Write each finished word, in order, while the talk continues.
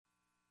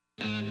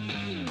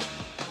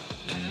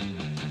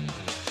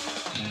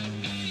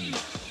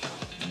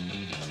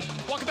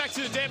Welcome back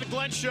to the David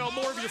Glenn Show.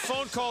 More of your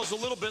phone calls a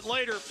little bit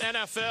later.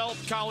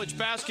 NFL, college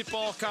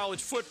basketball,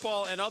 college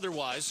football, and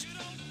otherwise.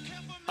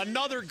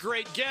 Another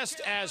great guest,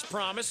 as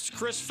promised,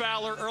 Chris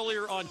Fowler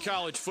earlier on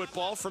college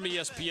football from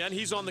ESPN.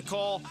 He's on the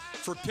call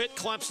for Pitt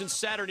Clemson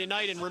Saturday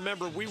night. And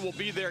remember, we will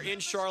be there in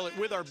Charlotte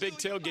with our big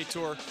tailgate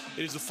tour.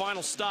 It is the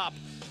final stop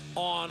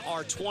on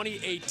our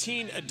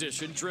 2018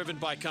 edition, driven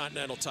by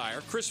Continental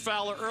Tire. Chris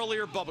Fowler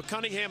earlier, Bubba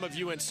Cunningham of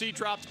UNC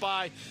dropped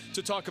by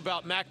to talk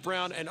about Mac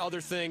Brown and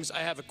other things. I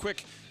have a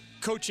quick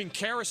coaching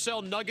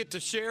carousel nugget to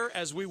share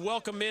as we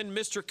welcome in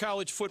Mr.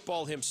 College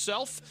Football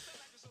himself.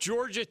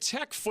 Georgia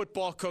Tech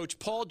football coach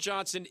Paul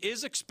Johnson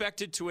is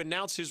expected to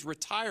announce his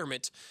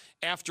retirement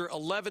after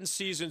 11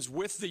 seasons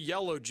with the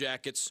Yellow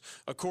Jackets,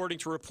 according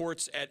to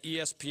reports at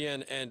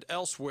ESPN and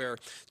elsewhere.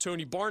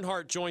 Tony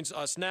Barnhart joins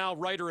us now,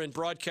 writer and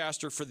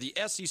broadcaster for the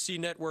SEC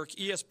Network,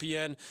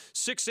 ESPN,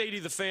 680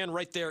 The Fan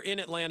right there in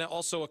Atlanta,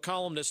 also a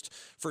columnist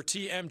for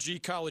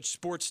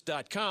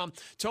TMGCollegeSports.com.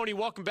 Tony,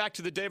 welcome back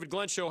to the David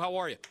Glenn Show. How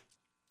are you?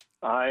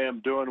 I am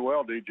doing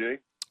well, DJ.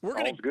 We're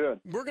going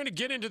to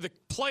get into the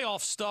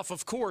playoff stuff,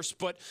 of course,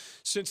 but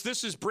since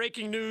this is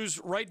breaking news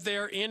right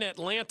there in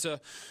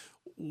Atlanta,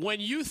 when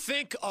you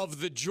think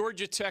of the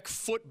Georgia Tech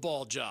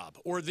football job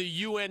or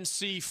the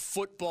UNC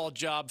football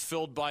job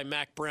filled by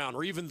Mac Brown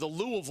or even the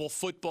Louisville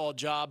football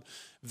job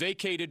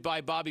vacated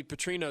by Bobby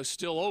Petrino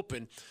still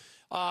open,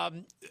 how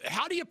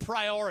do you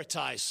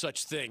prioritize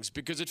such things?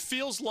 Because it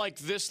feels like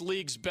this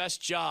league's best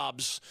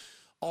jobs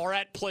are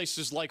at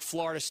places like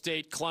Florida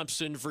State,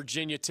 Clemson,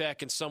 Virginia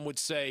Tech, and some would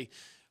say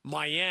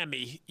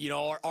Miami. You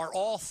know, are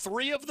all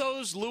three of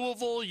those,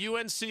 Louisville,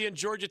 UNC, and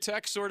Georgia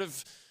Tech, sort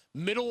of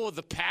middle of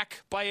the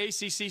pack by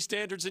ACC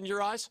standards in your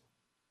eyes?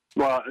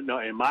 Well, no,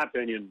 in my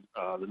opinion,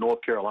 the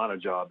North Carolina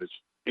job is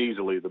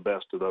easily the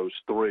best of those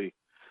three.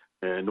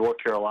 And North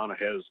Carolina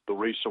has the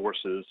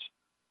resources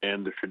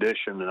and the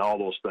tradition and all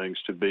those things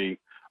to be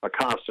a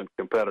constant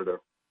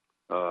competitor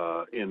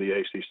in the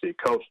ACC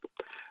Coastal.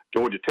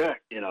 Georgia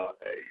Tech, you know,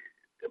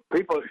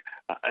 people,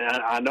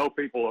 I know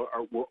people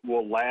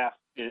will laugh,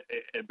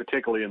 and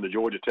particularly in the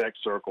Georgia Tech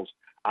circles.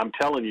 I'm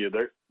telling you,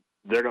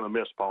 they're going to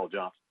miss Paul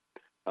Johnson.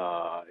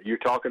 You're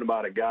talking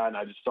about a guy, and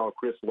I just saw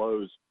Chris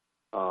Lowe's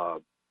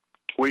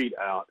tweet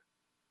out.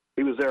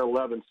 He was there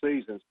 11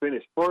 seasons,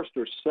 finished first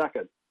or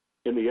second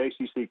in the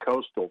ACC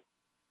Coastal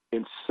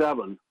in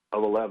 7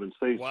 of 11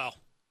 seasons. Wow.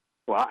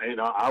 Well,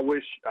 I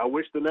wish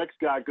the next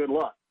guy good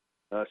luck.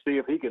 See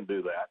if he can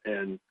do that.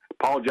 And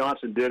Paul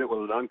Johnson did it with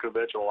an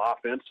unconventional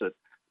offense that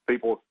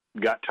people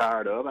got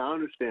tired of. I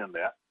understand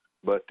that,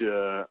 but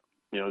you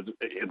know,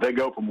 if they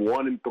go from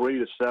 1-3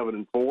 to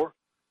 7-4,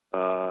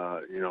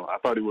 you know, I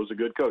thought he was a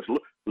good coach.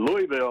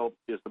 Louisville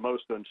is the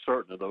most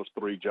uncertain of those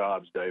three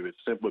jobs, David,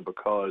 simply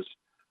because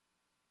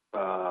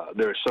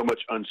there is so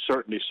much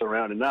uncertainty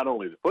surrounding not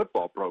only the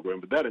football program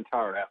but that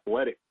entire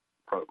athletic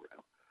program,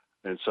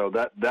 and so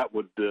that's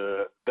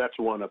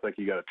one I think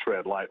you got to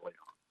tread lightly on.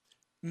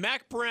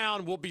 Mac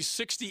Brown will be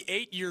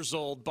 68 years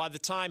old by the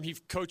time he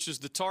coaches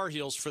the Tar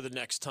Heels for the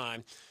next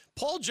time.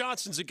 Paul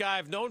Johnson's a guy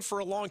I've known for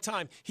a long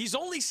time. He's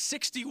only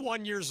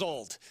 61 years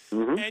old,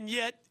 and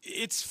yet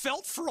it's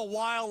felt for a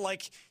while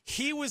like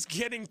he was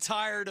getting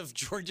tired of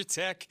Georgia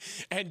Tech,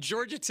 and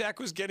Georgia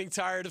Tech was getting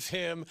tired of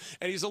him,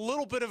 and he's a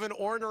little bit of an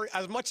ornery,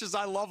 as much as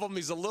I love him,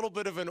 he's a little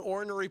bit of an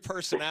ornery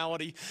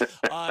personality,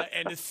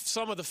 and if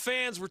some of the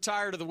fans were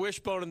tired of the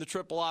wishbone and the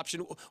triple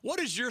option. What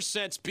is your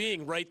sense,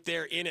 being right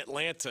there in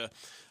Atlanta,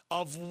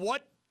 of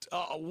what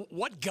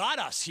got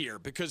us here?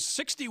 Because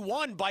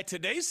 61 by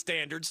today's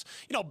standards,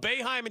 you know,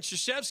 Boeheim and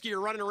Krzyzewski are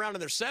running around in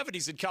their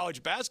 70s in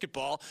college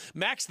basketball.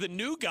 Mac's the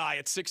new guy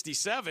at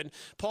 67.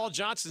 Paul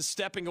Johnson's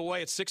stepping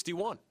away at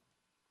 61.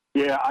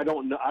 Yeah, I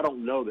don't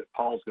know that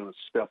Paul's going to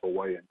step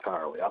away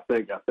entirely. I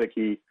think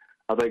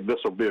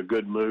this will be a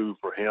good move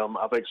for him.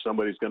 I think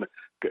somebody's going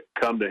to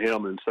come to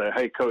him and say,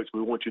 "Hey, coach,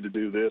 we want you to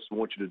do this, we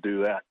want you to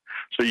do that,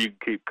 so you can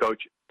keep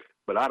coaching."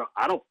 But I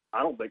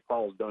don't think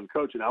Paul's done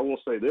coaching. I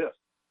will say this.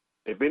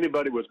 If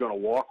anybody was going to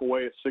walk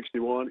away at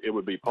 61, it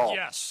would be Paul.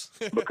 Yes.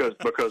 because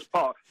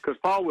Paul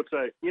would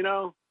say, you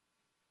know,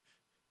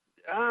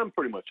 I'm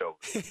pretty much over.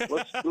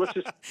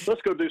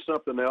 Let's go do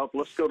something else.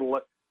 Let's go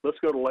to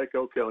Lake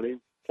Oconee,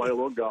 play a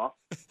little golf.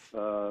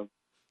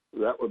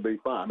 That would be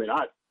fine. I mean,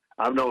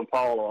 I've known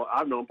Paul a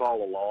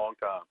long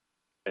time,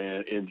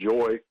 and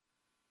enjoy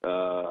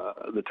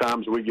the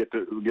times we get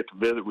to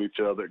visit with each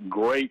other.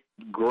 Great,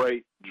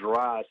 dry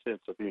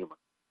sense of humor.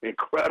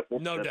 Incredible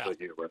sense of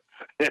humor.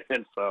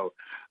 And so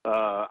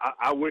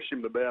I wish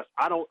him the best.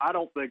 I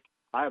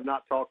have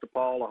not talked to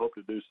Paul. I hope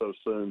to do so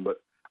soon, but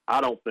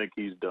I don't think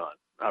he's done.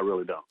 I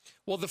really don't.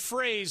 Well, the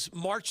phrase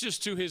 "marches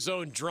to his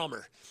own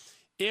drummer"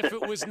 if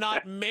it was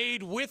not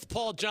made with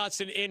Paul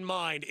Johnson in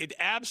mind, it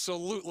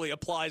absolutely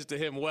applies to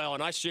him well,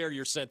 and I share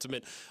your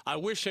sentiment. I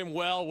wish him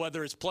well,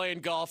 whether it's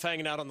playing golf,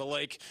 hanging out on the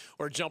lake,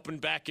 or jumping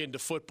back into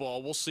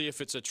football. We'll see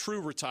if it's a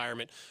true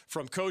retirement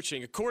from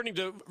coaching. According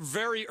to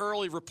very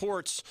early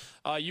reports,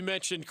 you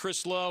mentioned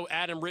Chris Lowe,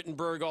 Adam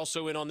Rittenberg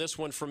also in on this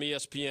one from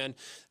ESPN.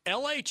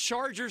 L.A.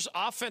 Chargers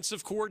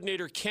offensive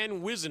coordinator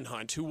Ken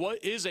Wisenhunt, who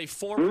is a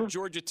former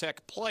Georgia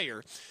Tech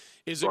player,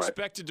 is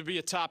expected to be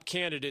a top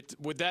candidate.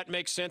 Would that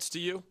make sense to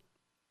you?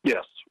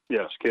 Yes.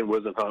 Ken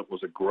Wisenhunt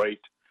was a great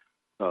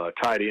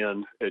tight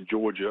end at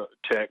Georgia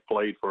Tech,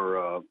 played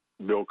for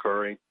Bill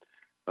Curry,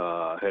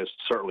 has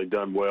certainly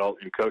done well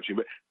in coaching.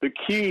 But the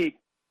key,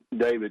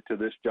 David, to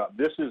this job,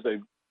 this is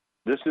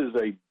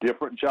a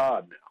different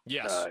job now.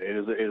 Yes. It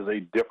is a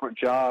different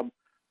job.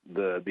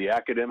 The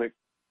academic,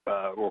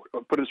 or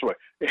put it this way,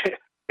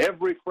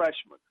 every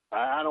freshman,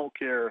 I don't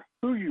care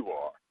who you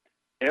are,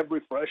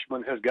 every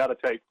freshman has got to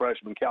take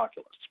freshman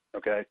calculus.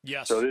 Okay.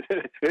 Yes. So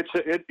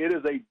it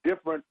is a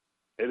different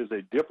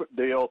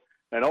deal.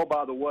 And oh,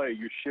 by the way,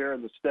 you're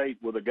sharing the state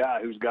with a guy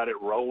who's got it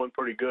rolling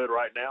pretty good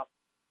right now.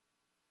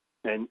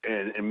 And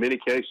in many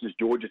cases,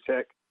 Georgia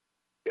Tech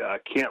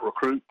can't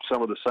recruit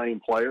some of the same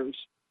players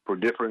for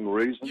differing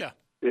reasons. Yeah.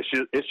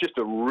 It's just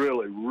a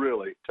really,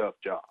 really tough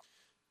job.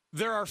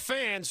 There are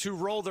fans who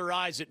roll their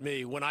eyes at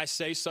me when I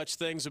say such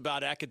things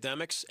about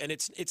academics, and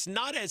it's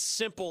not as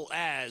simple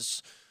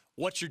as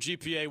what's your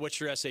GPA,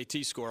 what's your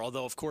SAT score,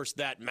 although, of course,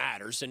 that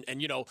matters. And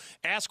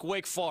ask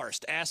Wake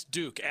Forest, ask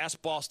Duke,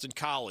 ask Boston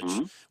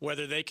College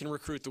whether they can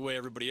recruit the way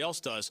everybody else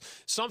does.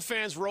 Some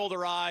fans roll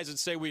their eyes and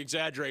say we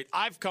exaggerate.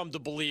 I've come to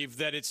believe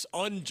that it's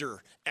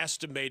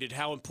underestimated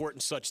how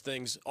important such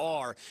things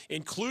are,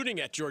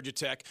 including at Georgia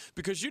Tech,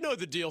 because you know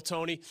the deal,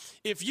 Tony.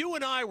 If you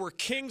and I were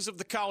kings of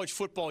the college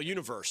football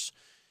universe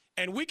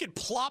and we could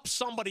plop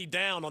somebody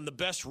down on the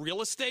best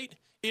real estate,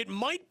 it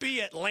might be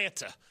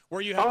Atlanta, where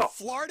you have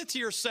Florida to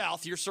your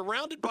south. You're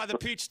surrounded by the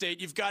Peach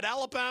State. You've got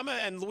Alabama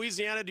and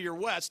Louisiana to your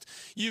west.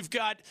 You've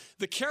got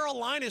the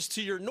Carolinas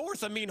to your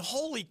north. I mean,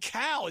 holy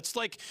cow. It's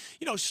like,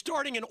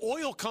 starting an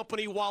oil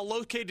company while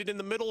located in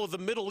the middle of the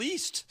Middle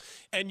East.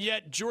 And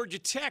yet Georgia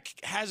Tech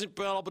hasn't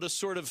been able to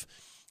sort of,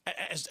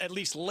 at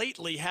least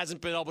lately,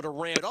 hasn't been able to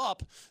ramp it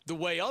up the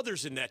way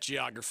others in that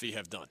geography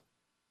have done.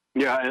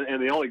 Yeah,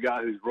 and the only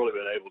guy who's really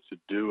been able to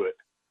do it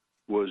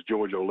was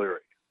George O'Leary.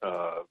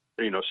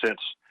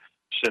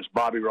 Since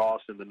Bobby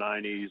Ross in the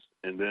 90s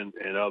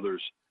and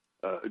others,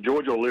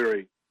 George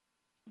O'Leary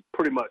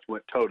pretty much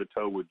went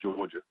toe-to-toe with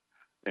Georgia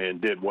and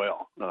did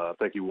well. I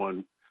think he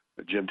won.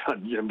 Jim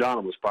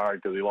Donnan was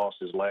fired because he lost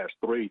his last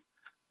three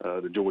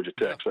to Georgia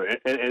Tech. So,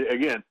 and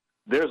again,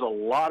 there's a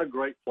lot of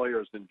great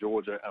players in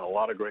Georgia and a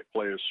lot of great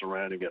players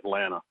surrounding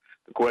Atlanta.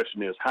 The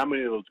question is, how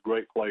many of those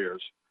great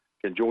players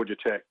can Georgia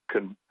Tech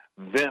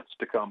convince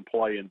to come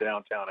play in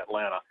downtown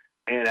Atlanta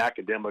and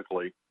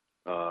academically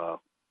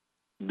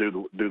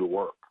do the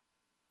work?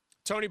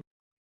 Tony,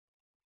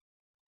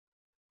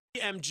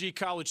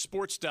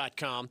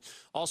 mgcollegesports.com,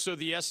 also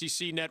the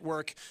SEC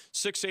Network,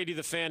 680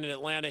 The Fan in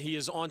Atlanta. He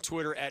is on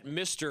Twitter at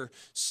Mr.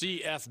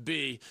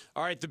 CFB.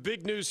 All right, the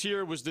big news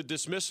here was the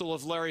dismissal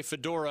of Larry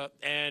Fedora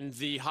and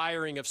the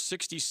hiring of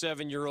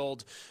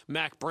 67-year-old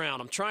Mack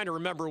Brown. I'm trying to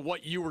remember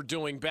what you were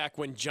doing back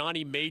when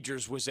Johnny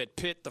Majors was at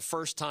Pitt the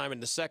first time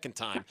and the second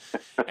time.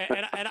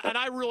 and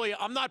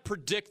I'm not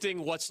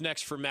predicting what's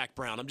next for Mack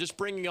Brown. I'm just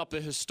bringing up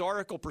a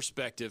historical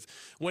perspective.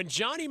 When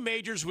Johnny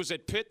Majors was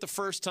at Pitt the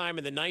first time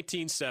in the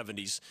 1970s,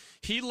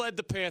 he led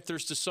the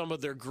Panthers to some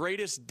of their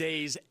greatest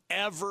days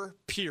ever,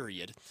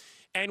 period.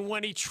 And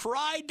when he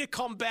tried to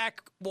come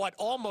back,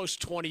 almost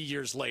 20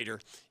 years later,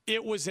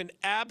 it was an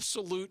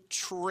absolute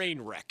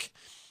train wreck.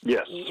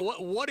 Yes.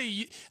 What do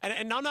you –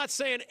 and I'm not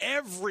saying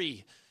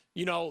every –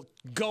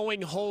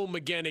 going home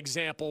again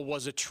example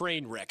was a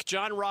train wreck.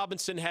 John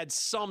Robinson had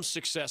some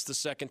success the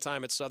second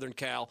time at Southern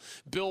Cal.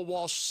 Bill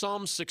Walsh,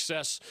 some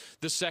success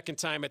the second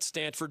time at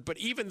Stanford. But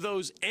even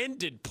those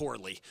ended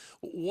poorly.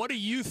 What do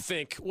you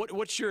think?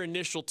 What's your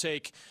initial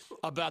take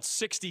about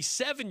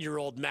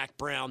 67-year-old Mack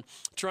Brown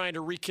trying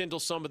to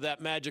rekindle some of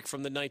that magic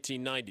from the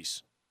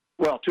 1990s?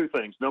 Well, two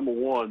things. Number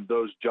one,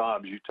 those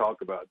jobs you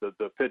talk about,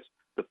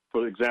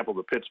 for example,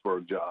 the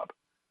Pittsburgh job,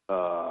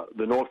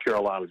 the North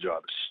Carolina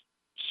job is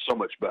so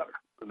much better.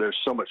 There's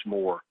so much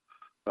more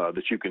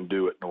that you can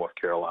do at North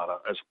Carolina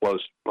as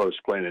opposed to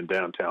playing in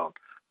downtown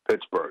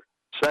Pittsburgh.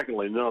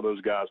 Secondly, none of those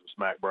guys was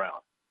Mack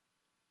Brown.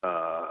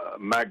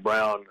 Mack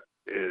Brown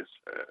is,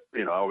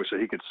 obviously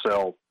he could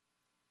sell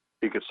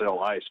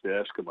ice to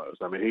Eskimos.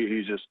 I mean,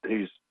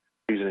 he's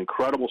an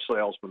incredible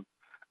salesman,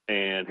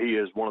 and he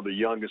is one of the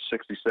youngest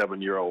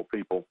 67-year-old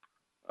people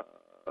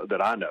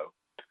that I know.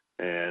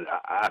 And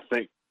I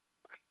think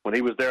when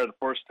he was there the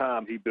first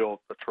time, he built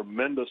a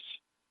tremendous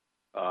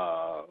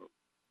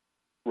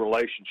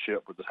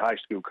relationship with the high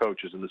school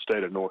coaches in the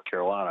state of North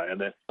Carolina, and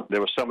then there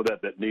was some of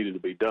that needed to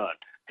be done.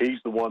 He's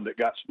the one that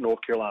got North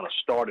Carolina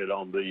started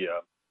on the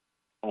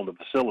on the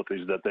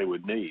facilities that they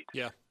would need.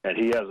 Yeah. And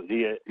he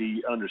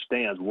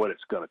understands what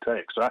it's going to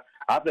take. So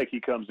I think he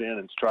comes in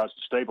and tries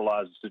to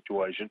stabilize the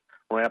situation,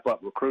 ramp up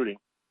recruiting,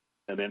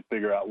 and then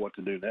figure out what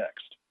to do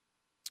next.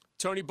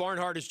 Tony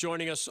Barnhart is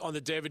joining us on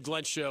the David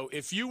Glenn Show.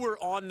 If you were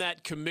on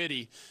that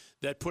committee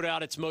that put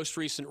out its most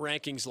recent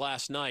rankings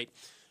last night,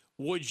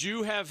 would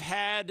you have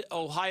had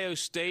Ohio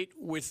State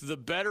with the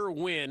better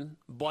win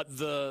but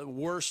the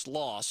worse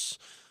loss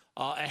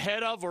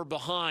ahead of or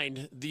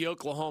behind the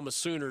Oklahoma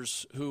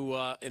Sooners, who,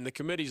 in the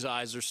committee's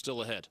eyes, are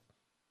still ahead?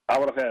 I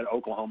would have had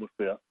Oklahoma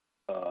fifth.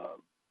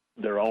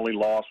 Their only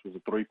loss was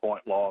a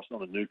 3-point loss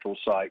on a neutral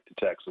site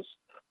to Texas,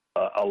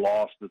 a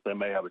loss that they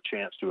may have a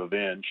chance to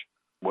avenge,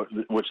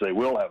 which they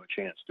will have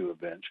a chance to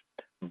avenge.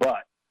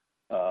 But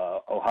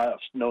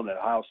knowing that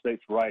Ohio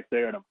State's right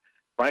there, and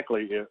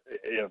frankly,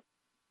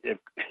 if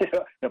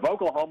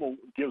Oklahoma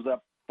gives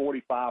up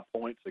 45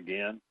 points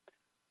again,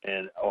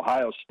 and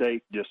Ohio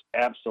State just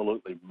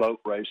absolutely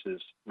boat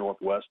races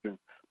Northwestern,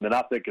 then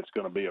I think it's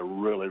going to be a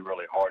really,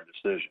 really hard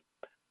decision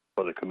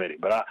for the committee.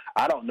 But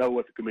I don't know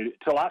what the committee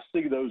 – until I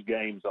see those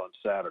games on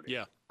Saturday,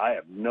 I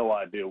have no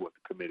idea what the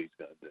committee's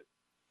going to do.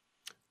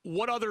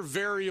 What other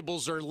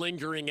variables are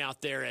lingering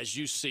out there as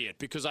you see it?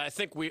 Because I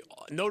think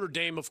Notre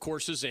Dame, of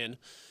course, is in.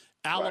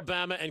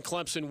 Alabama and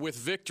Clemson with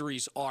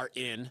victories are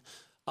in.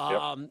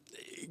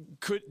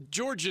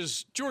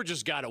 Georgia's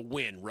got to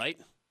win, right?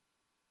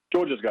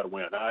 Georgia's got to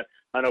win.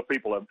 I know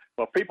people have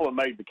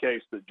made the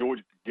case that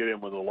Georgia could get in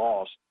with a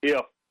loss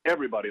if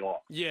everybody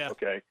lost. Yeah.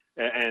 Okay.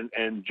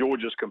 And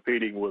Georgia's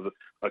competing with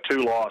a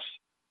 2-loss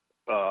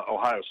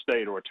Ohio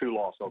State or a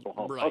 2-loss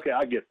Oklahoma. Right. Okay,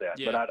 I get that,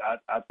 Yeah. but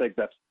I think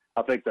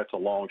that's a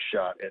long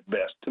shot at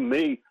best. To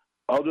me,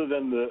 other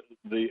than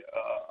the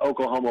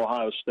Oklahoma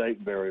Ohio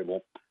State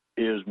variable,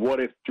 is what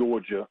if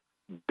Georgia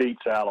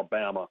beats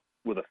Alabama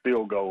with a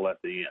field goal at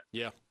the end?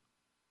 Yeah.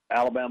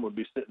 Alabama would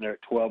be sitting there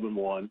at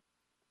 12-1.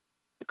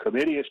 The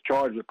committee is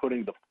charged with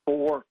putting the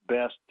 4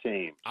 best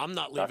teams. I'm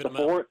not leaving them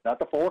out. Not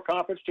the 4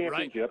 conference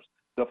championships,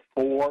 right. The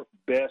 4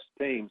 best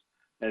teams.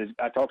 And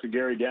I talked to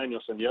Gary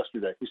Danielson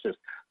yesterday. He says,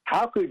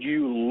 how could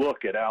you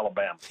look at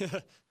Alabama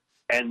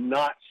and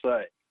not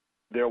say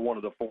they're one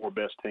of the 4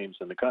 best teams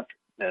in the country?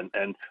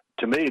 And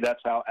to me,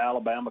 that's how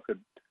Alabama could,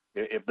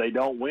 if they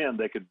don't win,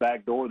 they could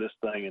backdoor this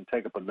thing and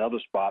take up another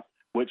spot,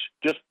 which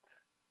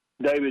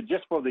David,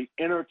 just for the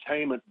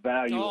entertainment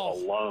value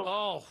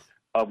alone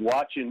of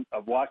watching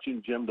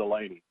Jim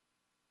Delaney,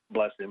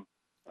 bless him,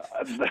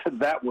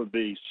 that would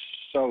be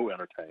so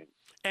entertaining.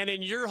 And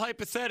in your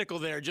hypothetical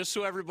there, just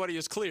so everybody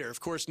is clear, of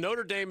course,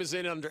 Notre Dame is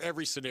in under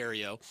every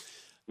scenario.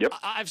 Yep.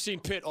 I've seen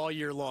Pitt all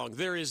year long.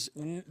 There is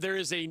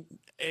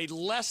a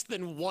less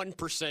than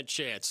 1%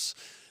 chance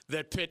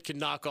that Pitt can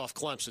knock off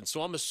Clemson.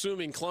 So I'm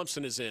assuming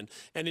Clemson is in.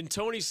 And in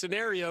Tony's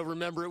scenario,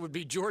 remember, it would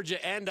be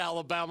Georgia and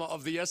Alabama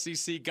of the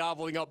SEC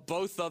gobbling up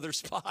both other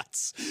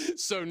spots.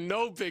 So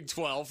no Big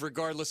 12,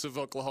 regardless of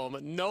Oklahoma.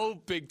 No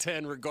Big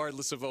 10,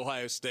 regardless of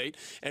Ohio State.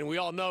 And we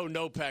all know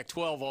no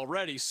Pac-12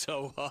 already.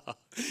 So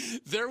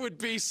there would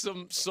be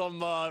some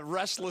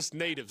restless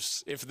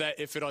natives if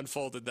it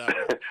unfolded that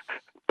way.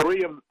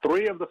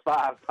 Three of the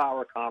 5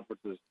 power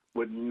conferences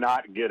would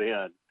not get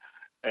in.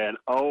 And,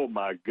 oh,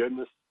 my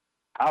goodness,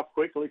 how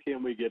quickly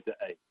can we get to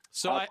 8?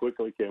 How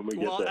quickly can we get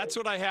to 8? Well, that's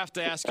what I have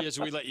to ask you as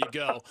we let you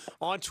go.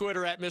 On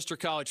Twitter, at Mr.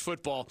 College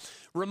Football,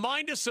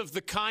 remind us of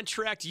the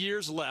contract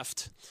years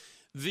left,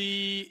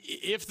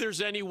 if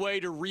there's any way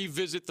to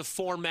revisit the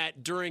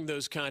format during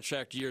those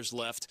contract years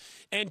left,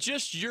 and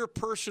just your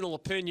personal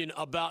opinion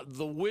about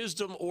the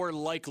wisdom or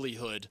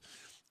likelihood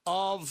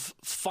of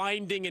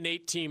finding an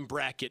 8-team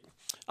bracket,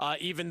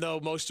 even though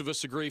most of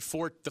us agree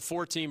the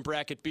 4-team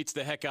bracket beats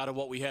the heck out of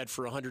what we had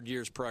for 100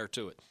 years prior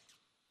to it.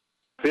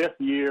 5th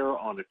year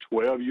on a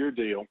 12-year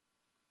deal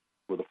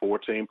with a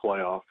 4-team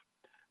playoff.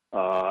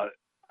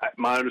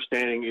 My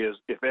understanding is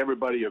if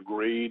everybody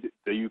agreed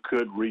that you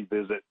could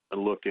revisit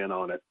and look in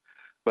on it.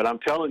 But I'm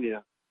telling you,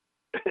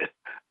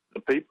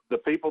 the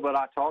people that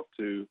I talk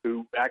to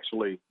who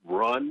actually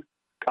run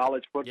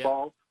college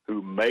football,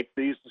 who make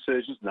these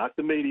decisions, not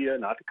the media,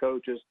 not the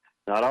coaches,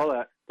 not all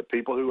that, the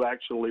people who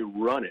actually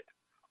run it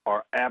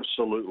are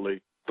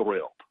absolutely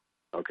thrilled,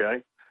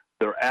 okay?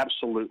 They're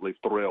absolutely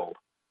thrilled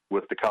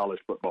with the college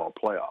football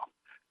playoff.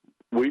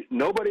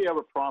 Nobody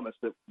ever promised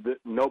that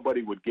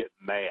nobody would get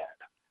mad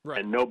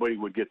and nobody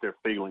would get their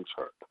feelings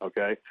hurt,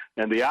 okay?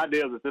 And the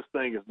idea that this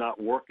thing is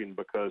not working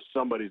because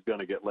somebody's going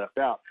to get left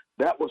out,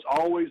 that was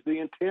always the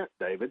intent,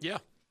 David. Yeah.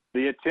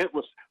 The intent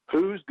was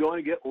who's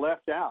going to get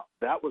left out.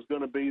 That was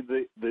going to be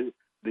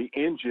the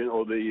engine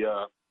or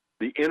the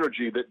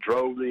energy that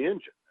drove the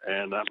engine.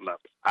 And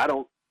I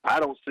don't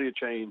see a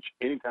change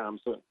anytime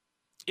soon.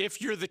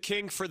 If you're the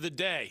king for the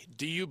day,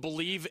 do you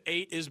believe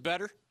 8 is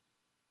better?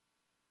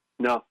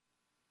 No,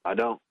 I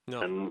don't.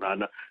 No.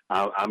 And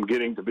I'm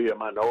getting to be a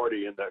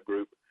minority in that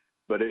group.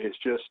 But it's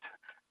just,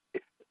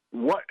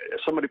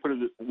 somebody put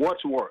it,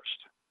 what's worst?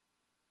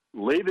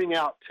 Leaving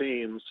out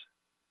teams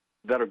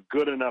that are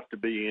good enough to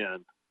be in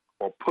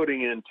or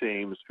putting in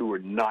teams who are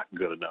not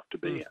good enough to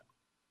be in?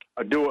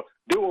 do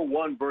a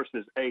 1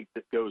 versus 8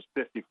 that goes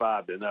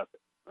 55-0.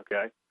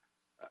 Okay,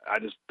 I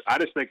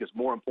just think it's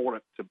more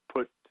important to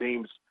put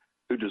teams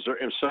who deserve.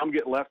 If some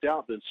get left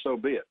out, then so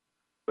be it.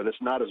 But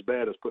it's not as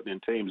bad as putting in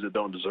teams that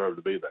don't deserve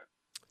to be there.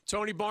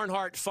 Tony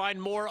Barnhart,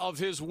 find more of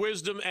his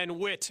wisdom and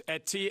wit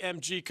at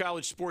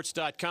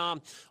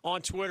tmgcollegesports.com,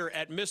 on Twitter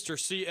at Mr.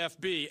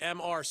 CFB,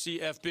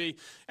 MRCFB.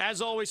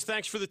 As always,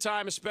 thanks for the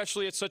time,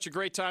 especially at such a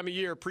great time of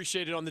year.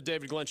 Appreciate it on the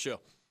David Glenn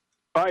Show.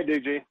 All right,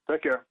 DG.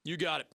 Take care. You got it.